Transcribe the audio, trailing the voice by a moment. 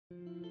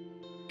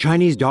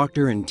Chinese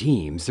doctor and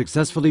team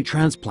successfully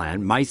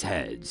transplant mice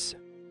heads.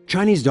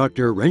 Chinese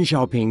doctor Ren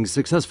Xiaoping's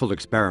successful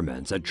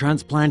experiments at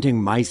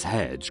transplanting mice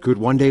heads could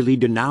one day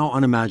lead to now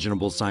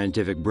unimaginable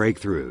scientific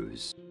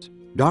breakthroughs.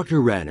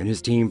 Dr. Ren and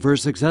his team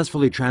first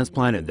successfully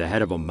transplanted the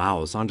head of a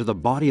mouse onto the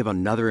body of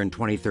another in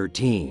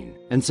 2013,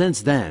 and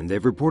since then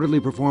they've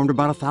reportedly performed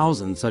about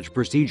 1,000 such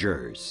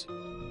procedures.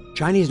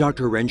 Chinese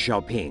Dr. Ren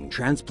Xiaoping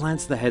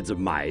transplants the heads of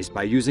mice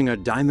by using a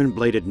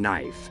diamond-bladed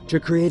knife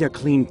to create a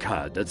clean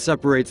cut that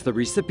separates the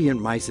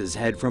recipient mice's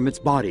head from its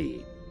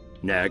body.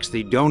 Next,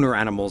 the donor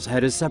animal's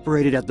head is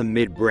separated at the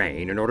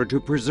midbrain in order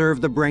to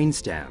preserve the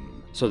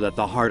brainstem, so that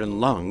the heart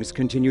and lungs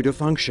continue to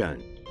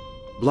function.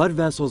 Blood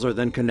vessels are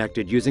then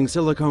connected using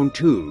silicone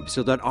tubes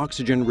so that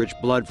oxygen-rich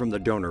blood from the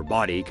donor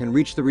body can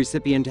reach the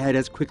recipient head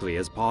as quickly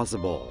as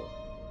possible.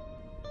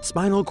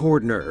 Spinal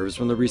cord nerves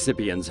from the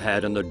recipient's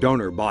head and the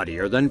donor body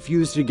are then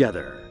fused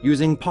together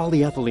using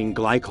polyethylene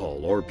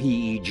glycol, or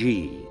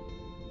PEG.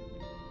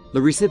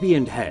 The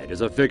recipient head is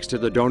affixed to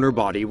the donor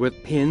body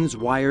with pins,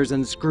 wires,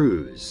 and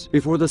screws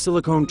before the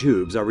silicone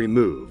tubes are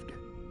removed.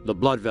 The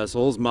blood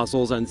vessels,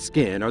 muscles, and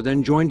skin are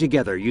then joined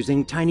together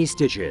using tiny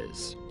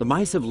stitches. The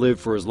mice have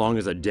lived for as long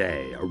as a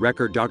day, a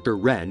record Dr.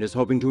 Ren is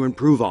hoping to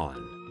improve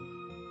on.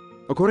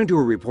 According to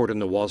a report in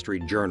the Wall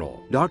Street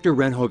Journal, Dr.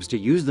 Ren hopes to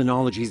use the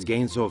knowledge he's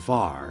gained so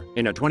far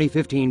in a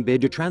 2015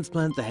 bid to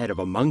transplant the head of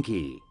a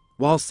monkey.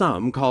 While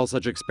some call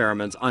such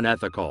experiments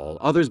unethical,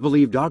 others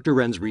believe Dr.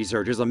 Ren's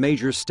research is a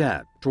major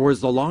step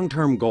towards the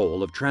long-term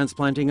goal of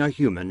transplanting a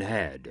human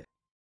head.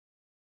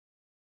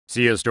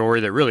 See a story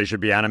that really should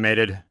be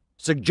animated?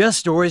 Suggest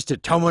stories to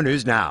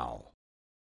TomoNews now.